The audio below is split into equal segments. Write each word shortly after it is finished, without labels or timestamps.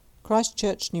Christ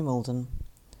Church, New Malden,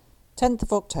 10th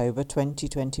of October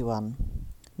 2021,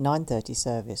 9:30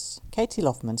 service. Katie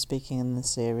Loffman speaking in the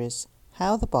series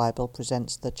How the Bible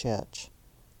Presents the Church,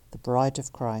 the Bride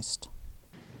of Christ.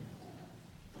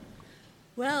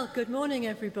 Well, good morning,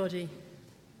 everybody.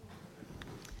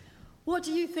 What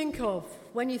do you think of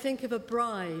when you think of a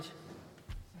bride?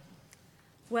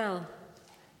 Well,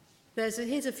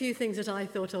 here's a few things that I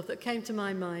thought of that came to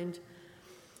my mind.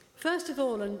 First of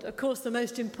all, and of course the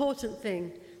most important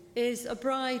thing, is a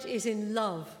bride is in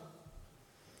love.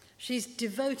 She's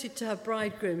devoted to her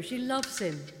bridegroom. She loves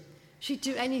him. She'd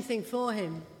do anything for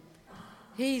him.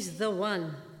 He's the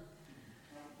one.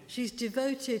 She's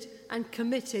devoted and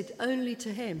committed only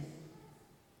to him.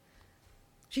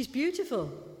 She's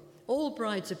beautiful. All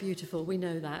brides are beautiful, we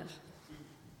know that.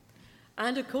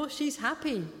 And of course she's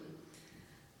happy.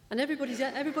 And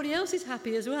everybody else is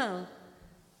happy as well.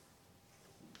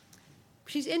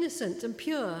 She's innocent and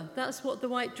pure. That's what the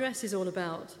white dress is all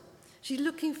about. She's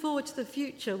looking forward to the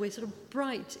future with sort of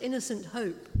bright, innocent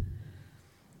hope.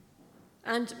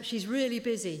 And she's really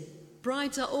busy.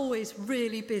 Brides are always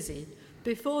really busy.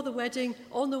 Before the wedding,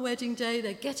 on the wedding day,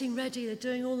 they're getting ready, they're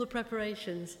doing all the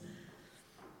preparations.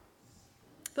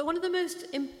 But one of the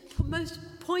most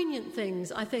poignant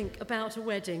things, I think, about a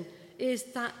wedding is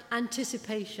that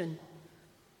anticipation.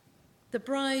 The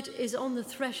bride is on the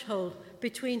threshold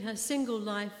between her single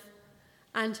life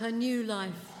and her new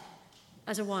life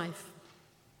as a wife.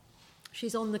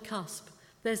 She's on the cusp.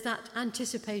 There's that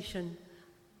anticipation.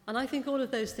 And I think all of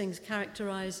those things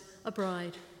characterize a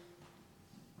bride.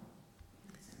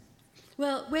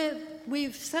 Well,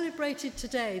 we've celebrated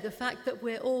today the fact that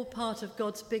we're all part of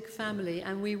God's big family,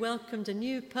 and we welcomed a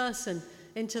new person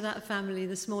into that family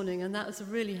this morning, and that was a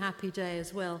really happy day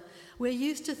as well. We're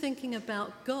used to thinking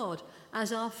about God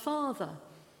as our Father,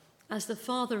 as the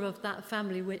father of that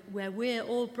family where we're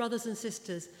all brothers and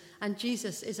sisters, and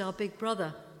Jesus is our big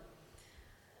brother.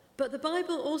 But the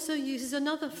Bible also uses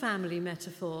another family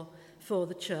metaphor for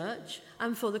the church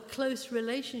and for the close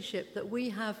relationship that we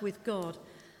have with God,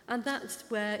 and that's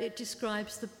where it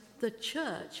describes the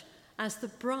church as the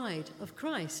bride of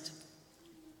Christ.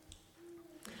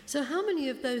 So how many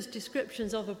of those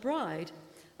descriptions of a bride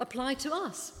apply to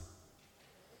us?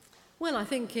 Well, I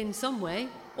think in some way,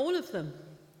 all of them.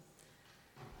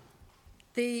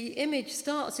 The image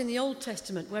starts in the Old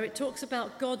Testament, where it talks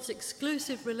about God's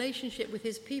exclusive relationship with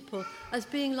his people as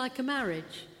being like a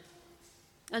marriage.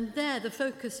 And there the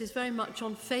focus is very much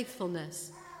on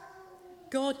faithfulness.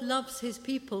 God loves his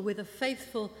people with a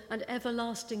faithful and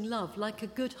everlasting love, like a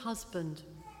good husband.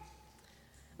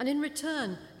 And in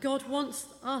return, God wants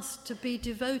us to be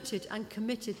devoted and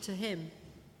committed to him.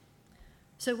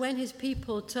 So when his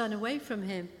people turn away from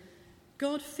him,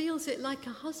 God feels it like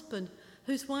a husband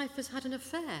whose wife has had an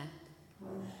affair.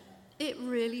 It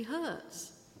really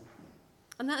hurts.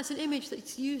 And that's an image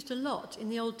that's used a lot in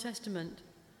the Old Testament.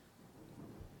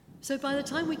 So by the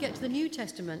time we get to the New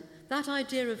Testament, that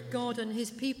idea of God and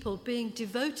his people being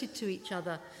devoted to each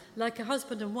other like a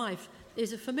husband and wife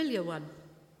is a familiar one.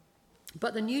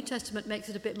 But the New Testament makes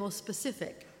it a bit more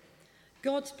specific.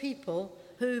 God's people,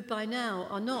 who by now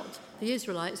are not the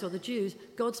Israelites or the Jews,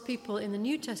 God's people in the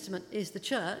New Testament is the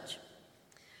church.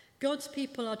 God's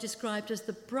people are described as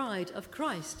the bride of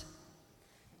Christ,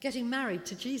 getting married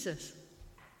to Jesus.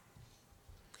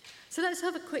 So let's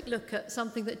have a quick look at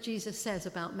something that Jesus says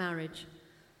about marriage.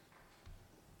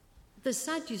 The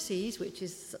Sadducees, which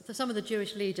is some of the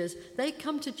Jewish leaders, they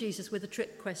come to Jesus with a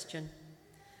trick question.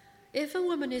 If a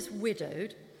woman is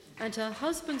widowed and her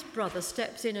husband's brother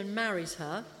steps in and marries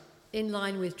her, in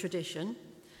line with tradition,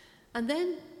 and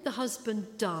then the husband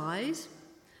dies,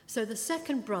 so the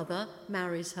second brother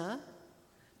marries her,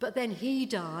 but then he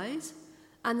dies,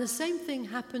 and the same thing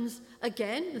happens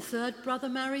again. The third brother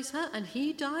marries her, and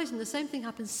he dies, and the same thing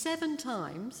happens 7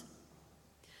 times.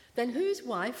 Then whose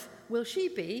wife will she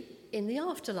be in the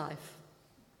afterlife?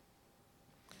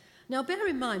 Now, bear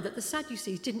in mind that the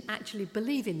Sadducees didn't actually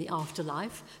believe in the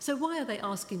afterlife, so why are they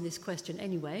asking this question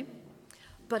anyway?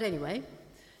 But anyway,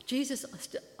 Jesus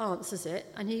answers it,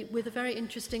 and with a very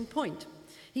interesting point.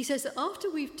 He says that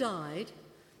after we've died,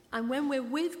 and when we're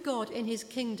with God in his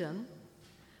kingdom,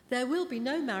 there will be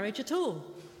no marriage at all.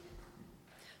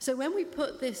 So when we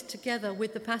put this together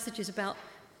with the passages about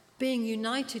being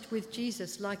united with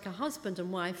Jesus like a husband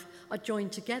and wife are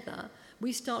joined together,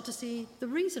 we start to see the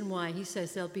reason why he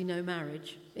says there'll be no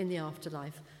marriage in the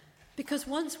afterlife. Because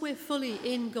once we're fully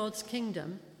in God's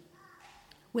kingdom,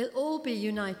 we'll all be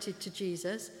united to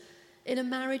Jesus in a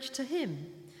marriage to him,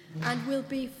 and we'll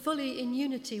be fully in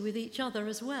unity with each other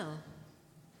as well.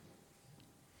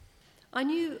 I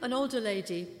knew an older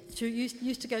lady who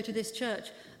used to go to this church,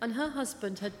 and her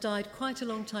husband had died quite a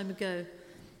long time ago.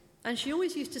 And she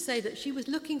always used to say that she was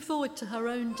looking forward to her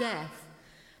own death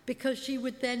because she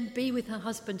would then be with her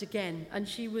husband again, and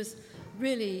she was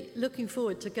really looking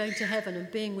forward to going to heaven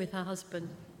and being with her husband.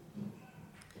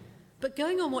 But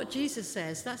going on what Jesus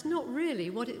says, that's not really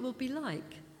what it will be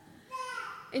like.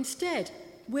 Instead,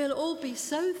 we'll all be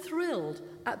so thrilled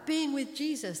at being with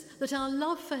Jesus that our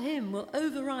love for him will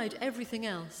override everything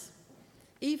else,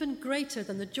 even greater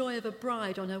than the joy of a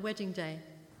bride on her wedding day.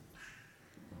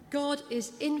 God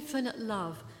is infinite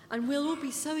love, and we'll all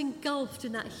be so engulfed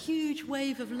in that huge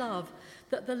wave of love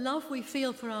that the love we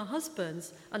feel for our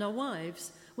husbands and our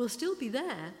wives will still be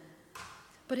there,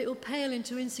 but it will pale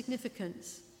into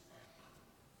insignificance.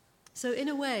 So in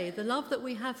a way, the love that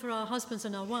we have for our husbands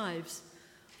and our wives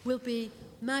will be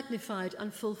magnified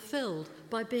and fulfilled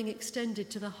by being extended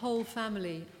to the whole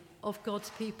family of God's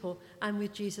people and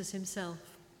with Jesus himself.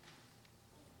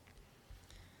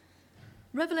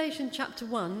 Revelation chapter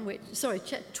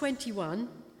 21,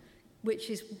 which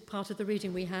is part of the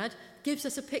reading we had, gives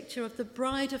us a picture of the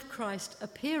bride of Christ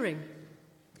appearing.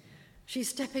 She's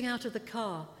stepping out of the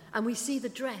car, and we see the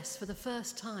dress for the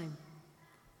first time.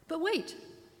 But wait,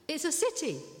 it's a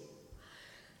city.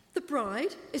 The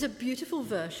bride is a beautiful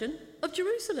version of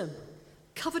Jerusalem,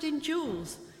 covered in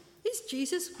jewels. Is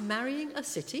Jesus marrying a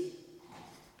city?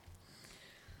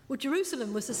 Well,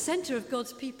 Jerusalem was the centre of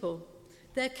God's people,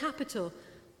 their capital,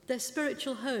 their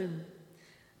spiritual home,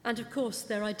 and of course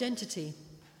their identity.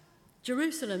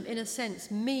 Jerusalem, in a sense,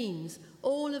 means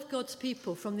all of God's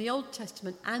people from the Old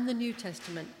Testament and the New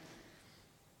Testament.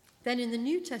 Then in the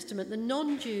New Testament,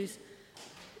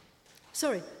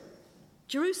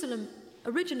 Jerusalem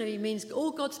originally means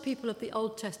all God's people of the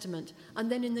Old Testament,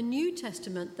 and then in the New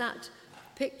Testament that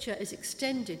picture is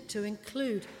extended to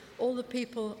include all the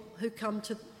people who come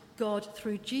to God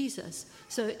through Jesus,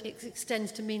 so it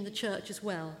extends to mean the church as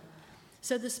well.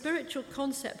 So the spiritual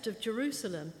concept of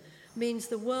Jerusalem means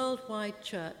the worldwide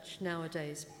church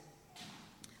nowadays.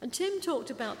 And Tim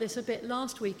talked about this a bit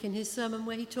last week in his sermon,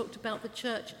 where he talked about the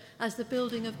church as the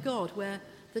building of God, where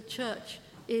the church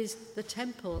is the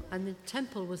temple, and the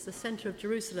temple was the centre of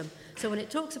Jerusalem. So when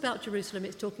it talks about Jerusalem,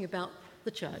 it's talking about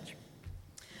the church.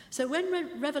 So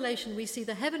when Revelation we see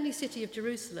the heavenly city of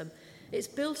Jerusalem, it's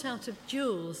built out of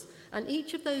jewels, and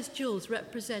each of those jewels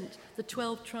represent the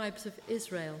 12 tribes of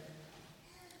Israel.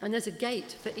 And there's a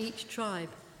gate for each tribe,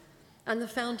 and the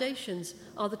foundations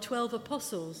are the 12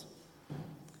 apostles.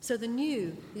 So the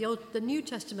New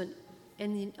Testament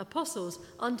in the apostles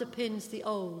underpins the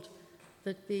Old,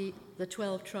 the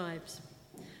 12 tribes.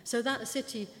 So that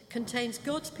city contains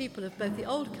God's people of both the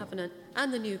Old Covenant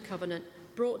and the New Covenant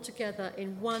brought together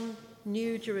in one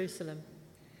new Jerusalem.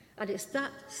 And it's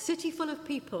that city full of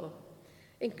people,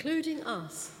 including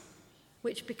us,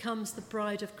 which becomes the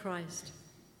bride of Christ.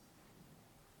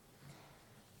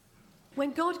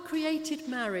 When God created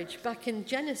marriage back in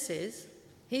Genesis,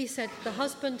 he said the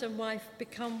husband and wife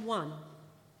become one.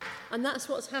 And that's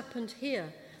what's happened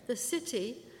here. The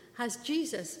city has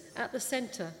Jesus at the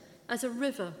centre as a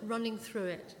river running through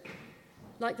it,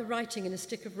 like the writing in a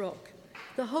stick of rock.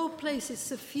 The whole place is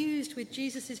suffused with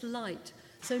Jesus' light,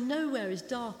 so nowhere is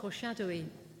dark or shadowy.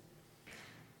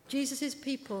 Jesus'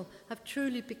 people have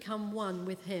truly become one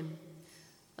with him.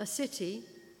 A city,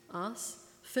 us,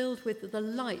 filled with the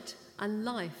light and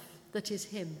life that is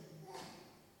him.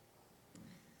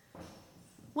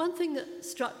 One thing that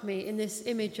struck me in this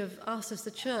image of us as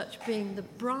the church being the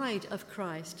bride of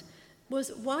Christ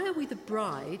was, why are we the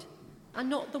bride and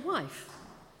not the wife?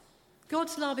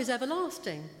 God's love is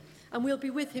everlasting, and we'll be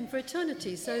with him for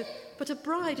eternity, but a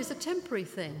bride is a temporary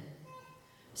thing.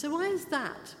 So why is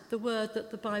that the word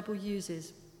that the Bible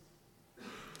uses?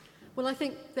 Well, I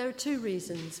think there are two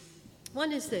reasons.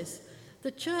 One is this: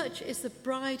 the church is the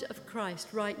bride of Christ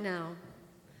right now,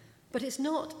 but it's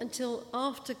not until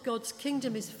after God's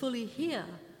kingdom is fully here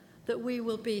that we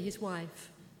will be his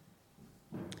wife.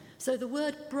 So the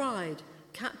word bride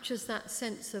captures that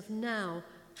sense of now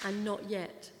and not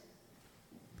yet.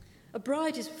 A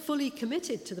bride is fully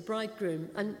committed to the bridegroom,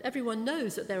 and everyone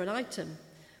knows that they're an item,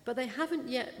 but they haven't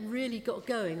yet really got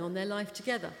going on their life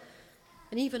together.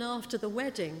 And even after the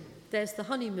wedding, there's the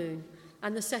honeymoon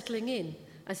and the settling in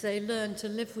as they learn to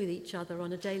live with each other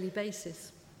on a daily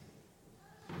basis.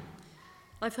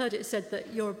 I've heard it said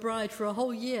that you're a bride for a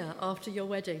whole year after your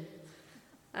wedding,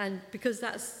 and because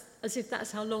that's as if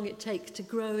that's how long it takes to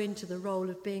grow into the role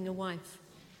of being a wife.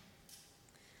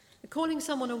 Calling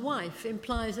someone a wife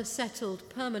implies a settled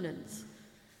permanence,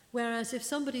 whereas if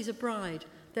somebody's a bride,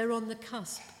 they're on the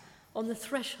cusp, on the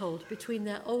threshold between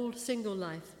their old single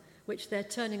life which they're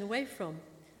turning away from,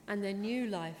 and their new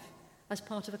life as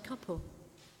part of a couple.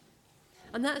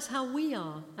 And that's how we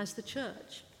are as the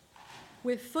church.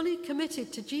 We're fully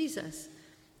committed to Jesus,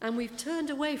 and we've turned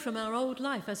away from our old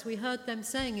life, as we heard them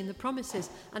saying in the promises,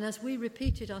 and as we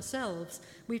repeated ourselves.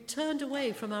 We've turned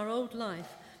away from our old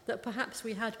life that perhaps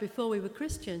we had before we were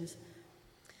Christians.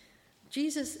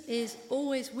 Jesus is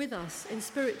always with us in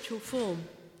spiritual form,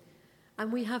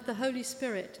 and we have the Holy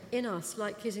Spirit in us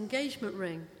like his engagement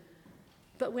ring,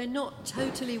 but we're not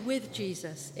totally with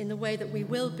Jesus in the way that we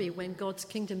will be when God's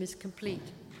kingdom is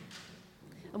complete.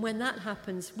 And when that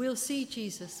happens, we'll see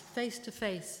Jesus face to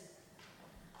face,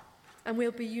 and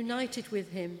we'll be united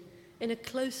with him in a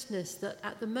closeness that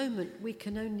at the moment we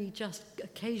can only just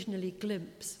occasionally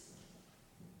glimpse.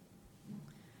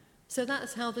 So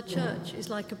that's how the church is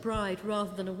like a bride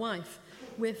rather than a wife.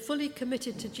 We're fully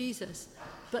committed to Jesus,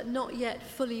 but not yet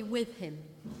fully with him.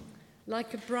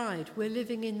 Like a bride, we're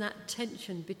living in that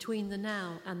tension between the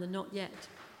now and the not yet.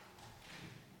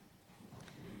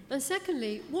 And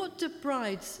secondly, what do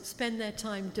brides spend their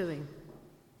time doing?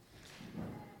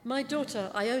 My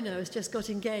daughter, Iona, has just got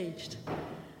engaged.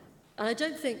 And I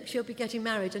don't think she'll be getting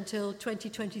married until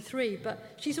 2023,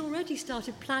 but she's already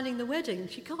started planning the wedding.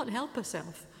 She can't help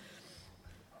herself.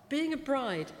 Being a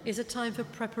bride is a time for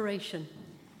preparation,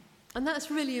 and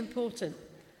that's really important.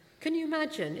 Can you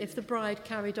imagine if the bride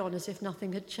carried on as if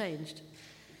nothing had changed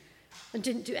and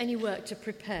didn't do any work to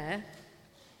prepare?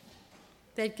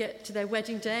 They'd get to their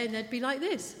wedding day and they'd be like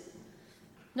this.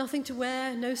 Nothing to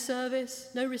wear, no service,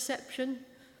 no reception,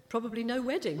 probably no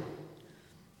wedding.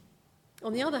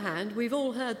 On the other hand, we've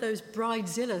all heard those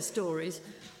bridezilla stories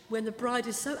when the bride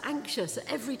is so anxious that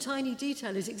every tiny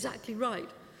detail is exactly right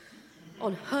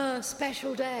on her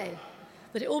special day,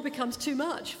 that it all becomes too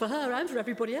much for her and for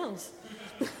everybody else.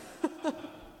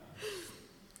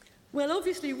 Well,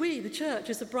 obviously we, the church,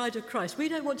 as the bride of Christ, we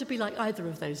don't want to be like either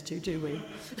of those two, do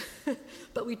we?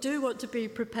 But we do want to be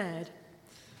prepared.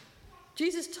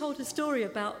 Jesus told a story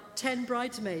about 10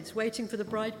 bridesmaids waiting for the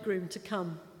bridegroom to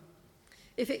come.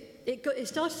 It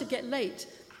started to get late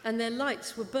and their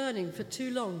lights were burning for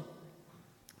too long.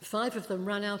 5 of them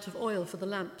ran out of oil for the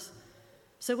lamps.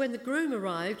 So when the groom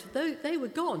arrived, they were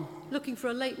gone, looking for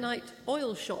a late-night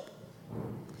oil shop,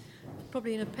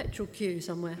 probably in a petrol queue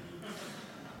somewhere.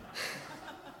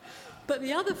 But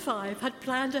the other 5 had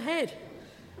planned ahead.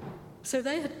 So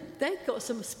they'd got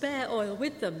some spare oil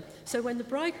with them. So when the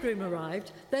bridegroom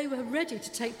arrived, they were ready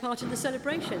to take part in the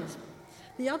celebrations.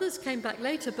 The others came back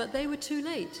later, but they were too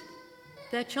late.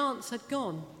 Their chance had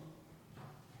gone.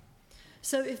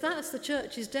 So if that's the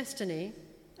church's destiny,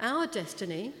 our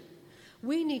destiny,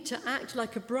 we need to act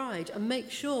like a bride and make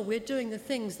sure we're doing the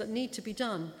things that need to be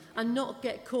done and not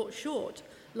get caught short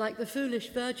like the foolish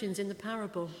virgins in the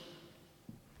parable.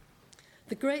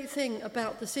 The great thing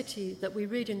about the city that we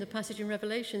read in the passage in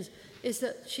Revelations is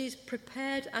that she's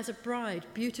prepared as a bride,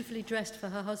 beautifully dressed for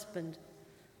her husband.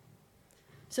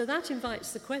 So that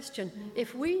invites the question,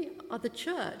 if we are the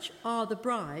church, are the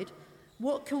bride,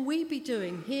 what can we be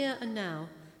doing here and now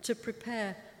to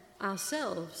prepare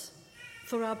ourselves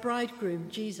for our bridegroom,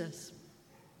 Jesus?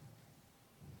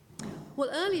 Well,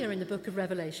 earlier in the book of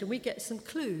Revelation, we get some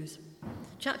clues.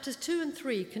 Chapters 2 and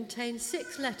 3 contain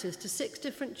 6 letters to 6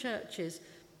 different churches,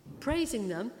 praising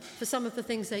them for some of the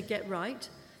things they get right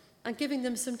and giving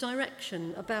them some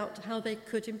direction about how they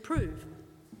could improve.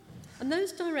 And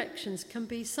those directions can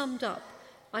be summed up,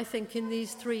 I think, in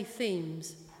these 3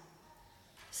 themes.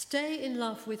 Stay in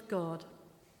love with God.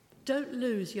 Don't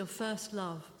lose your first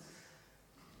love.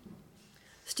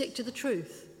 Stick to the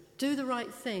truth. Do the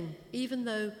right thing, even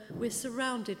though we're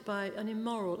surrounded by an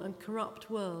immoral and corrupt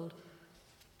world.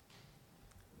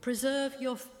 Persevere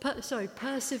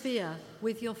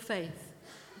with your faith,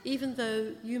 even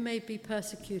though you may be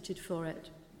persecuted for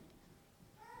it.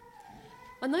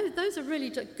 And those are really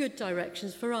good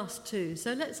directions for us too.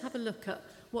 So let's have a look at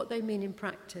what they mean in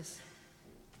practice.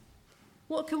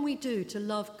 What can we do to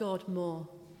love God more?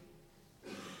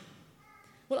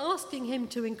 Well, asking him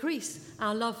to increase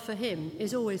our love for him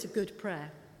is always a good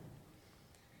prayer.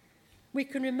 We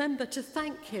can remember to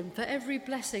thank him for every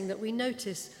blessing that we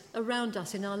notice around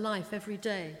us in our life every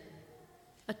day.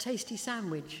 A tasty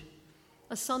sandwich,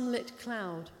 a sunlit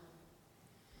cloud,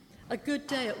 a good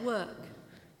day at work,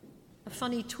 a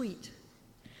funny tweet.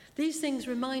 These things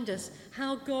remind us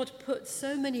how God puts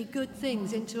so many good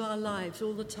things into our lives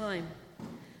all the time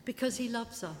because he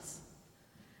loves us.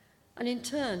 And in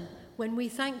turn, when we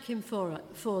thank him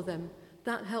for them,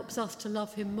 that helps us to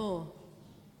love him more.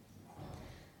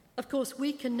 Of course,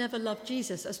 we can never love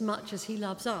Jesus as much as he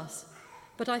loves us,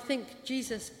 but I think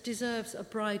Jesus deserves a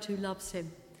bride who loves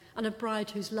him, and a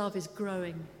bride whose love is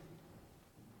growing.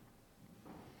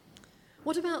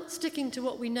 What about sticking to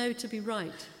what we know to be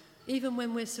right, even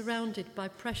when we're surrounded by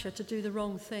pressure to do the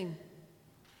wrong thing?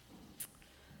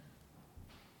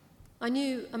 I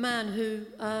knew a man who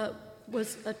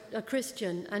was a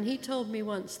Christian, and he told me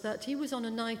once that he was on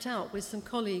a night out with some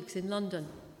colleagues in London.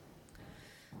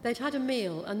 They'd had a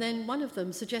meal, and then one of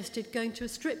them suggested going to a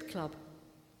strip club.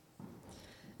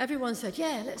 Everyone said,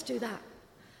 yeah, let's do that.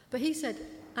 But he said,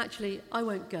 actually, I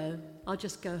won't go. I'll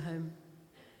just go home.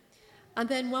 And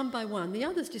then one by one, the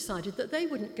others decided that they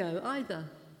wouldn't go either.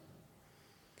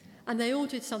 And they all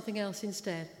did something else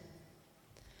instead.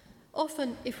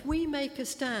 Often, if we make a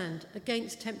stand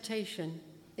against temptation,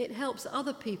 it helps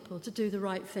other people to do the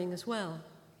right thing as well.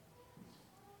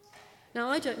 Now,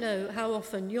 I don't know how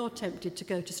often you're tempted to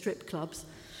go to strip clubs,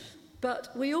 but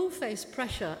we all face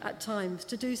pressure at times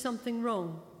to do something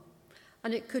wrong,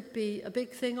 and it could be a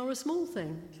big thing or a small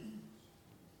thing.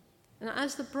 And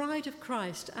as the bride of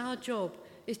Christ, our job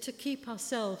is to keep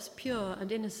ourselves pure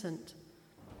and innocent,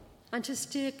 and to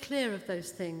steer clear of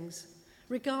those things,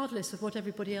 regardless of what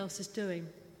everybody else is doing.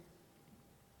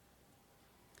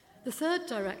 The third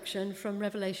direction from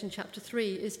Revelation chapter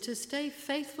 3 is to stay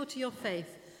faithful to your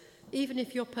faith, even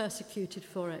if you're persecuted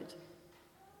for it.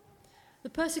 The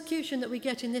persecution that we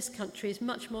get in this country is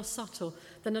much more subtle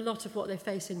than a lot of what they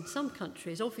face in some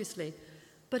countries, obviously,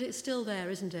 but it's still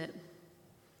there, isn't it?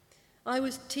 I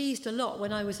was teased a lot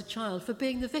when I was a child for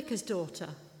being the vicar's daughter,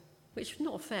 which is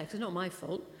not fair, because it's not my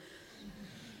fault.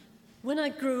 When I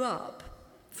grew up,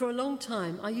 for a long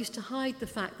time, I used to hide the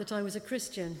fact that I was a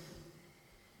Christian.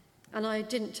 And I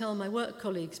didn't tell my work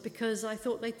colleagues because I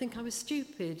thought they'd think I was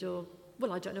stupid, or,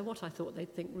 well, I don't know what I thought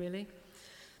they'd think, really.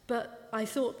 But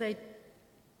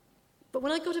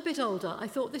when I got a bit older, I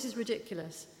thought, this is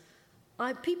ridiculous.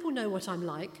 People know what I'm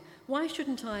like. Why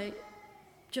shouldn't I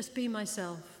just be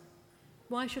myself?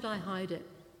 Why should I hide it?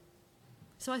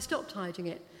 So I stopped hiding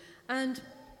it. And,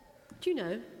 do you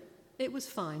know, it was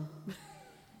fine.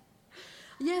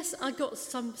 Yes, I got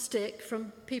some stick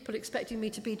from people expecting me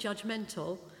to be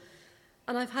judgmental,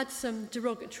 and I've had some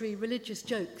derogatory religious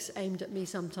jokes aimed at me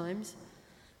sometimes.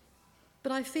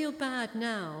 But I feel bad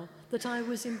now that I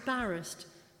was embarrassed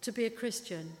to be a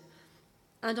Christian,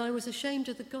 and I was ashamed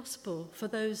of the gospel for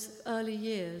those early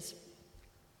years.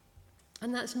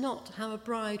 And that's not how a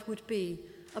bride would be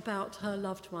about her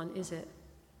loved one, is it?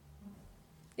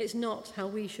 It's not how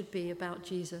we should be about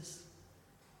Jesus.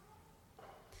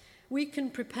 We can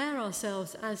prepare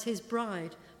ourselves as his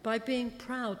bride by being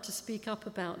proud to speak up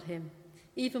about him,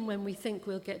 even when we think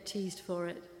we'll get teased for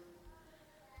it.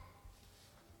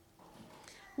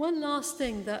 One last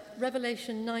thing that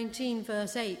Revelation 19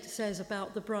 verse 8 says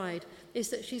about the bride is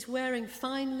that she's wearing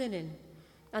fine linen,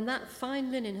 and that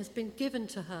fine linen has been given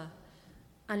to her,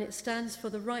 and it stands for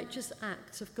the righteous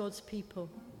acts of God's people.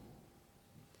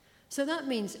 So that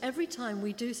means every time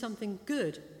we do something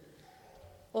good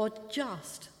or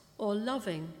just or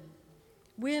loving,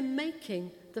 we're making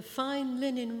the fine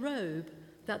linen robe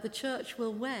that the church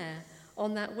will wear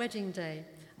on that wedding day.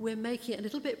 We're making it a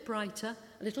little bit brighter,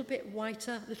 a little bit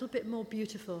whiter, a little bit more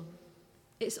beautiful.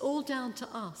 It's all down to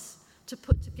us to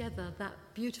put together that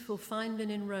beautiful fine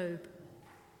linen robe.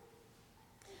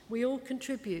 We all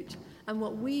contribute, and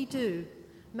what we do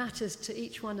matters to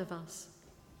each one of us.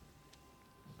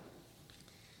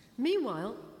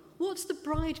 Meanwhile, what's the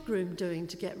bridegroom doing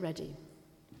to get ready?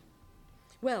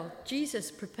 Well, Jesus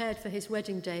prepared for his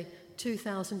wedding day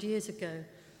 2,000 years ago.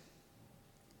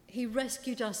 He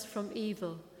rescued us from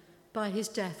evil by his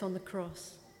death on the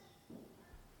cross.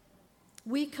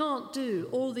 We can't do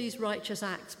all these righteous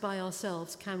acts by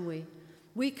ourselves, can we?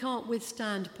 We can't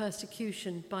withstand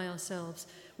persecution by ourselves.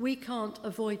 We can't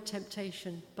avoid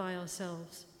temptation by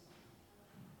ourselves.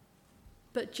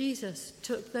 But Jesus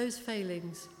took those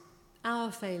failings,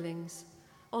 our failings,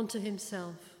 onto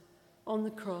himself on the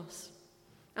cross,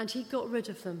 and he got rid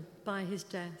of them by his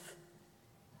death.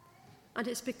 And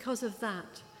it's because of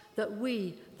that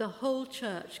we, the whole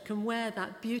church, can wear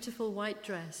that beautiful white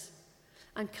dress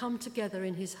and come together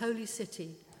in his holy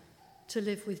city to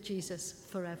live with Jesus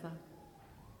forever.